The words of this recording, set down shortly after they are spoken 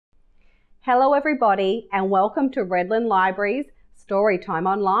Hello everybody and welcome to Redland Library's Storytime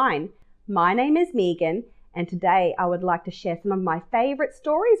Online. My name is Megan and today I would like to share some of my favourite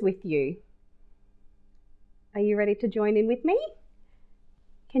stories with you. Are you ready to join in with me?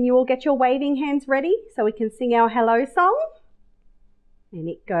 Can you all get your waving hands ready so we can sing our hello song? And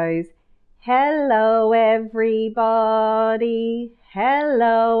it goes, hello everybody,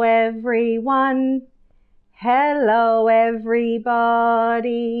 hello everyone. Hello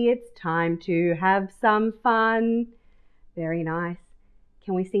everybody, it's time to have some fun. Very nice.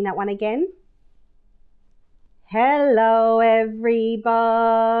 Can we sing that one again? Hello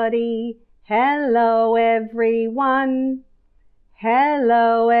everybody, hello everyone.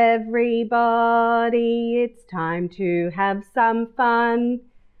 Hello everybody, it's time to have some fun.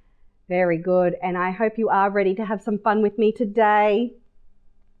 Very good, and I hope you are ready to have some fun with me today.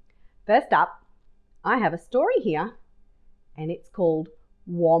 First up, I have a story here and it's called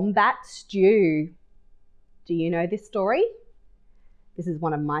Wombat Stew. Do you know this story? This is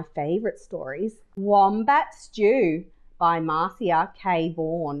one of my favourite stories. Wombat Stew by Marcia K.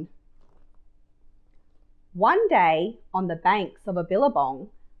 Vaughan. One day on the banks of a billabong,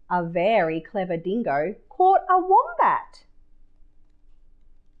 a very clever dingo caught a wombat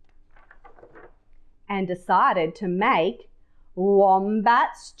and decided to make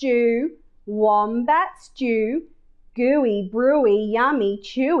wombat stew. Wombat stew, gooey, brewy, yummy,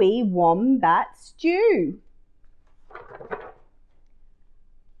 chewy, wombat stew.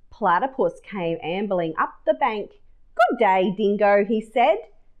 Platypus came ambling up the bank. Good day, Dingo, he said,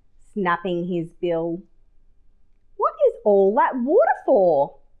 snapping his bill. What is all that water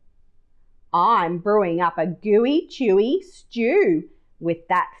for? I'm brewing up a gooey, chewy stew with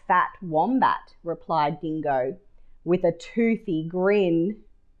that fat wombat, replied Dingo, with a toothy grin.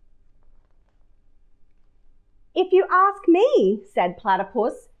 If you ask me, said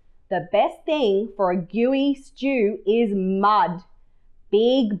Platypus, the best thing for a gooey stew is mud.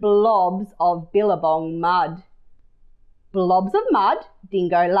 Big blobs of billabong mud. Blobs of mud?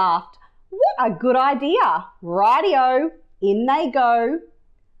 Dingo laughed. What a good idea. Righty-o, in they go.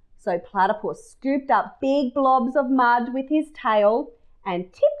 So Platypus scooped up big blobs of mud with his tail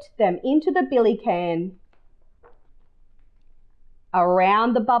and tipped them into the billy can.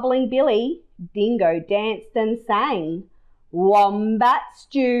 Around the bubbling billy, Dingo danced and sang, wombat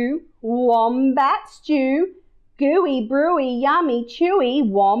stew, gooey, brewy, yummy, chewy,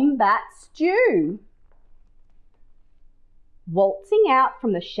 wombat stew. Waltzing out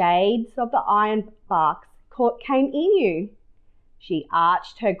from the shades of the ironbarks came Emu. She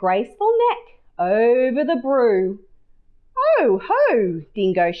arched her graceful neck over the brew. Oh ho,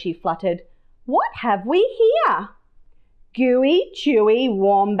 Dingo, she fluttered, what have we here? Gooey, chewy,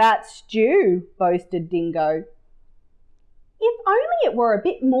 wombat stew, boasted Dingo. If only it were a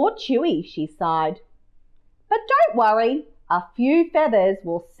bit more chewy, she sighed. But don't worry, a few feathers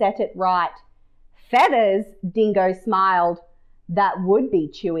will set it right. Feathers, Dingo smiled. That would be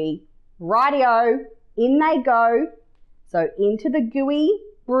chewy. Righty-o, in they go. So into the gooey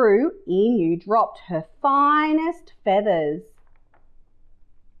brew, Emu dropped her finest feathers.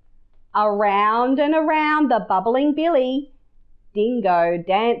 Around and around the bubbling billy, Dingo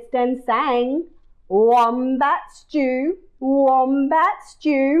danced and sang, wombat stew,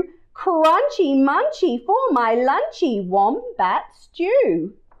 crunchy munchy for my lunchy, wombat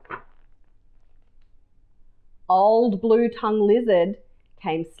stew. Old blue-tongued lizard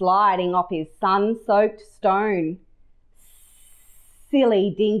came sliding off his sun-soaked stone.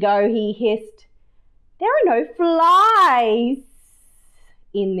 Silly Dingo, he hissed, there are no flies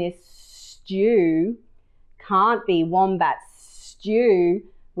in this stew. Can't be wombat stew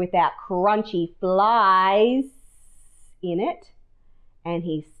without crunchy flies in it. And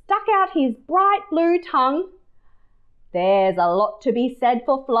he stuck out his bright blue tongue. There's a lot to be said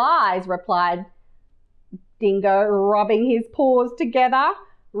for flies, replied Dingo, rubbing his paws together.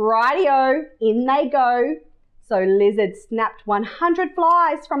 Righty-o, in they go. So Lizard snapped 100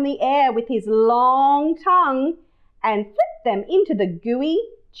 flies from the air with his long tongue and flipped them into the gooey,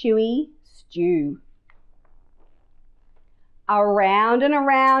 chewy stew. Around and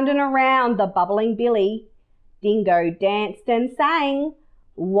around and around the bubbling billy, Dingo danced and sang,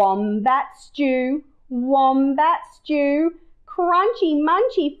 wombat stew, crunchy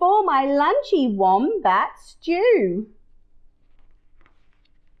munchy for my lunchy, wombat stew.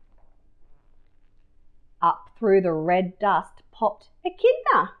 Up through the red dust popped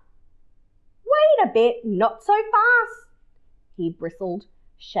Echidna. Wait a bit, not so fast, he bristled,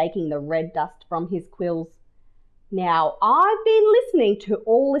 shaking the red dust from his quills. Now I've been listening to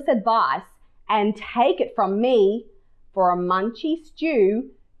all this advice, and take it from me, for a munchy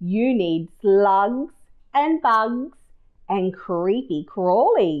stew, You need slugs and bugs and creepy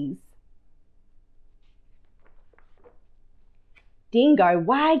crawlies. Dingo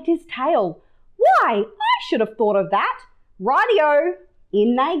wagged his tail. Why, I should have thought of that. Rightio,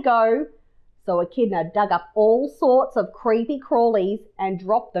 in they go. So Echidna dug up all sorts of creepy crawlies and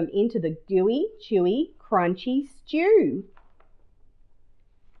dropped them into the gooey, chewy, crunchy stew.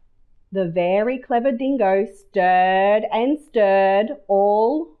 The very clever Dingo stirred and stirred,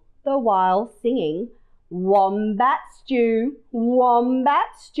 all the while singing, "Wombat stew,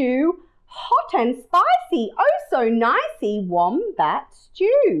 hot and spicy, oh so nicey, wombat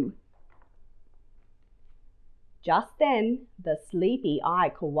stew." Just then the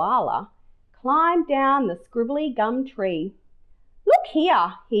sleepy-eyed koala climbed down the scribbly gum tree. "Look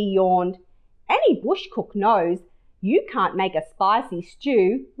here," he yawned, "any bush cook knows you can't make a spicy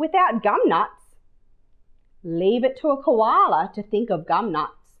stew without gum nuts." Leave it to a koala to think of gum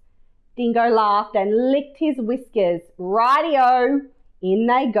nuts. Dingo laughed and licked his whiskers. Rightio, in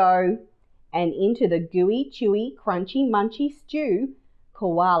they go. And into the gooey, chewy, crunchy, munchy stew,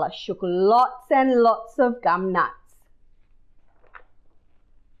 Koala shook lots and lots of gum nuts.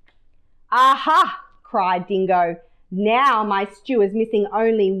 "Aha!" cried Dingo. "Now my stew is missing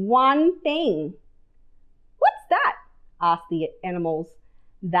only one thing." "What's that?" asked the animals.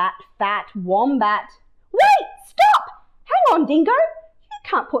 "That fat wombat." "Wait! Stop! Hang on, Dingo. You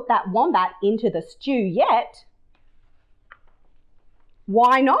can't put that wombat into the stew yet."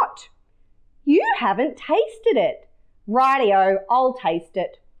 "Why not?" "You haven't tasted it." "Rightio, I'll taste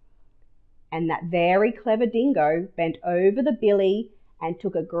it." And that very clever Dingo bent over the billy and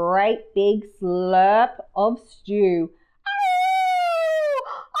took a great big slurp of stew. "Oh,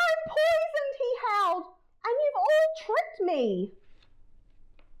 I'm poisoned," he howled, "and you've all tricked me."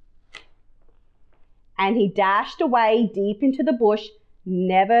 And he dashed away deep into the bush,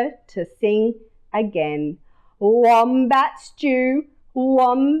 never to sing again. Wombat stew,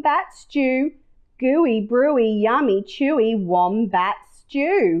 gooey, brewy, yummy, chewy, wombat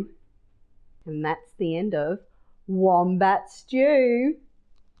stew. And that's the end of Wombat Stew.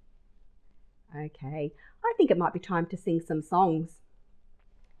 Okay, I think it might be time to sing some songs.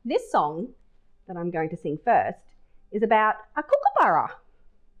 This song that I'm going to sing first is about a kookaburra.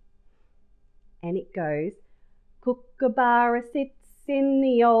 And it goes, "Kookaburra sits in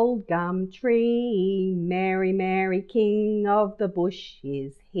the old gum tree, merry, merry king of the bush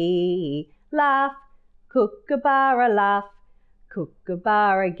is he. Laugh, kookaburra, laugh,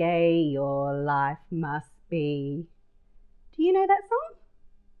 kookaburra gay your life must be." Do you know that song?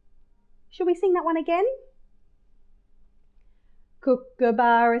 Shall we sing that one again?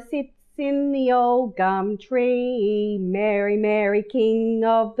 "Kookaburra sits in the old gum tree, merry, merry king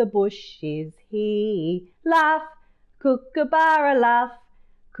of the bush is he. Laugh, kookaburra, laugh,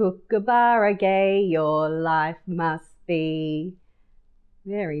 kookaburra gay your life must be."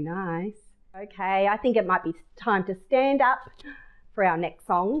 Very nice. Okay, I think it might be time to stand up for our next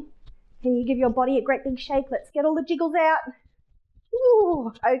song. Can you give your body a great big shake? Let's get all the jiggles out.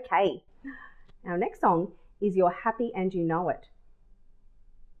 Ooh, okay. Our next song is "You're Happy and You Know It."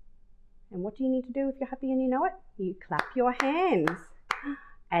 And what do you need to do if you're happy and you know it? You clap your hands.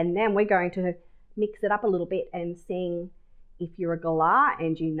 And then we're going to mix it up a little bit and sing "If You're a galah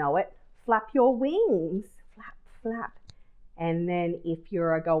and You Know It, flap your wings." Flap, flap. And then "If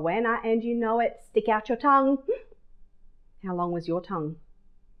you're a goanna and you know it, stick out your tongue." How long was your tongue?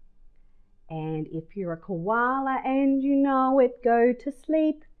 And "If you're a koala and you know it, go to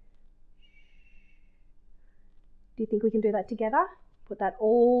sleep." Do you think we can do that together? Put that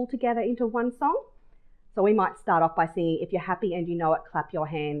all together into one song? So we might start off by singing "If You're Happy and You Know It, clap your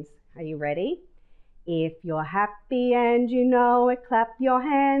hands." Are you ready? If you're happy and you know it, clap your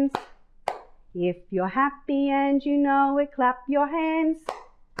hands. If you're happy and you know it, clap your hands.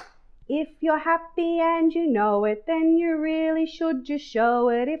 If you're happy and you know it, then you really should just show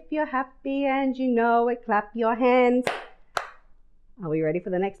it. If you're happy and you know it, clap your hands. Are we ready for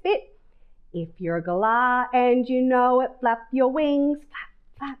the next bit? If you're a galah and you know it, flap your wings. Flap,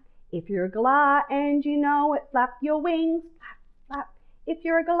 flap. If you're a galah and you know it, flap your wings. Flap, flap. If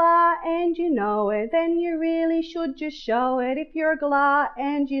you're a galah and you know it, then you really should just show it. If you're a galah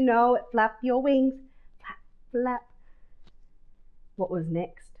and you know it, flap your wings. Flap, flap. What was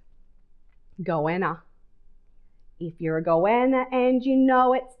next? Goanna. If you're a goanna and you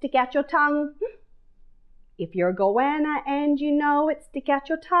know it, stick out your tongue. If you're a goanna and you know it, stick out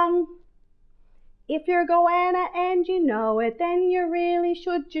your tongue. If you're a goanna and you know it, then you really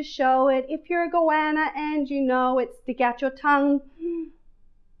should just show it. If you're a goanna and you know it, stick out your tongue.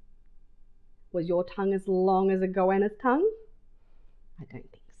 Was your tongue as long as a goanna's tongue? I don't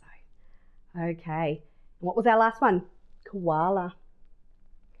think Okay, what was our last one? Koala.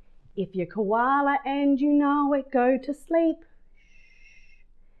 If you're a koala and you know it, go to sleep.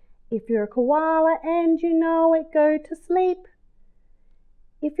 If you're a koala and you know it, go to sleep.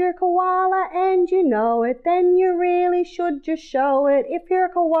 If you're a koala and you know it, then you really should just show it. If you're a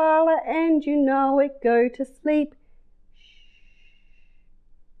koala and you know it, go to sleep.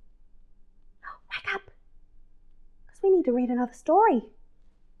 Wake up, because we need to read another story.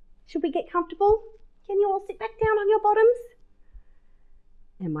 Should we get comfortable? Can you all sit back down on your bottoms?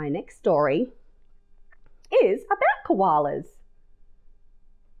 And my next story is about koalas.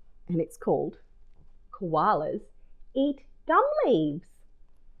 And it's called Koalas Eat Gum Leaves.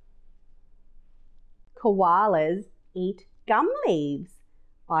 Koalas Eat Gum Leaves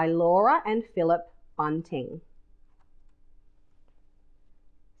by Laura and Philip Bunting.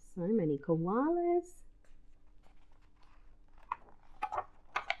 So many koalas.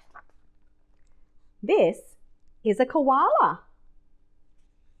 This is a koala.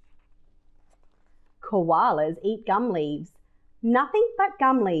 Koalas eat gum leaves. Nothing but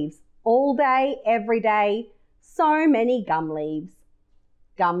gum leaves. All day, every day. So many gum leaves.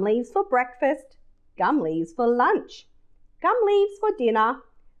 Gum leaves for breakfast. Gum leaves for lunch. Gum leaves for dinner,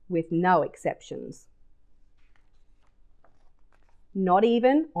 with no exceptions. Not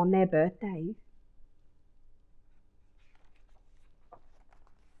even on their birthdays.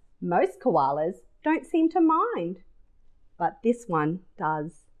 Most koalas don't seem to mind, but this one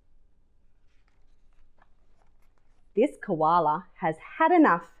does. This koala has had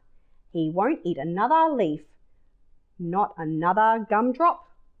enough. He won't eat another leaf, not another gumdrop.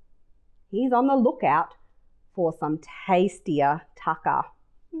 He's on the lookout for some tastier tucker.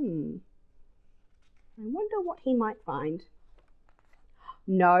 I wonder what he might find.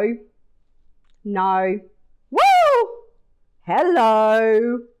 No. Woo!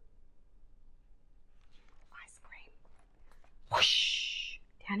 Hello. Ice cream. Whoosh!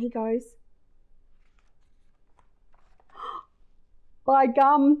 Down he goes. By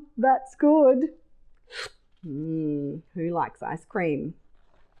gum, that's good. Who likes ice cream?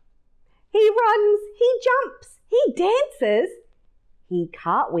 He runs, he jumps, he dances, he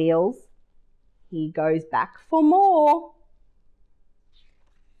cartwheels, he goes back for more.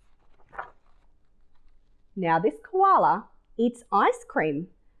 Now this koala eats ice cream,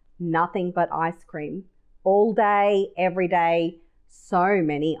 nothing but ice cream, all day, every day, so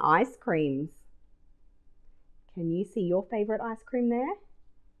many ice creams. Can you see your favourite ice cream there?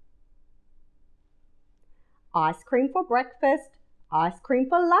 Ice cream for breakfast, ice cream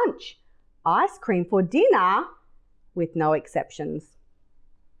for lunch, ice cream for dinner, with no exceptions.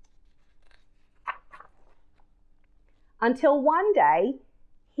 Until one day,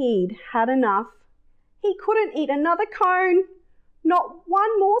 he'd had enough. He couldn't eat another cone, not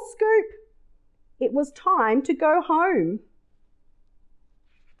one more scoop. It was time to go home.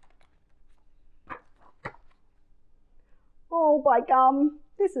 Oh, by gum,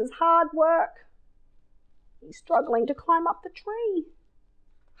 this is hard work. He's struggling to climb up the tree.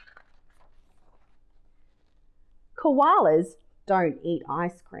 Koalas don't eat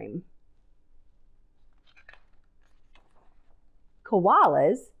ice cream.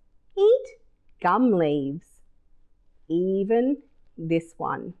 Koalas eat gum leaves, even this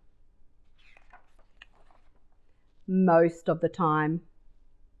one. Most of the time.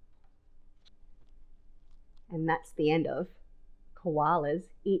 And that's the end of Koalas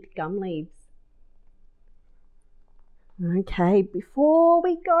Eat Gum Leaves. Okay, before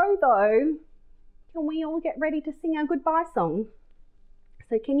we go though, can we all get ready to sing our goodbye song?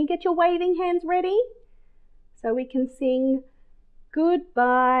 So can you get your waving hands ready? So we can sing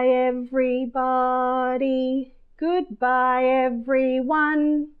goodbye everybody, goodbye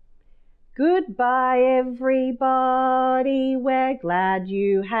everyone, goodbye everybody, we're glad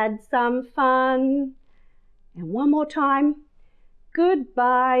you had some fun. And one more time.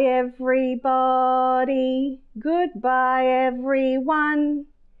 Goodbye everybody, goodbye everyone,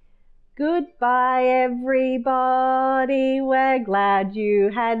 goodbye everybody, we're glad you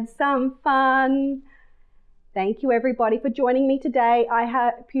had some fun. Thank you everybody for joining me today. I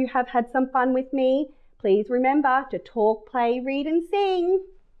hope you have had some fun with me. Please remember to talk, play, read and sing.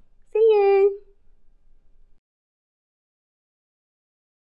 See you.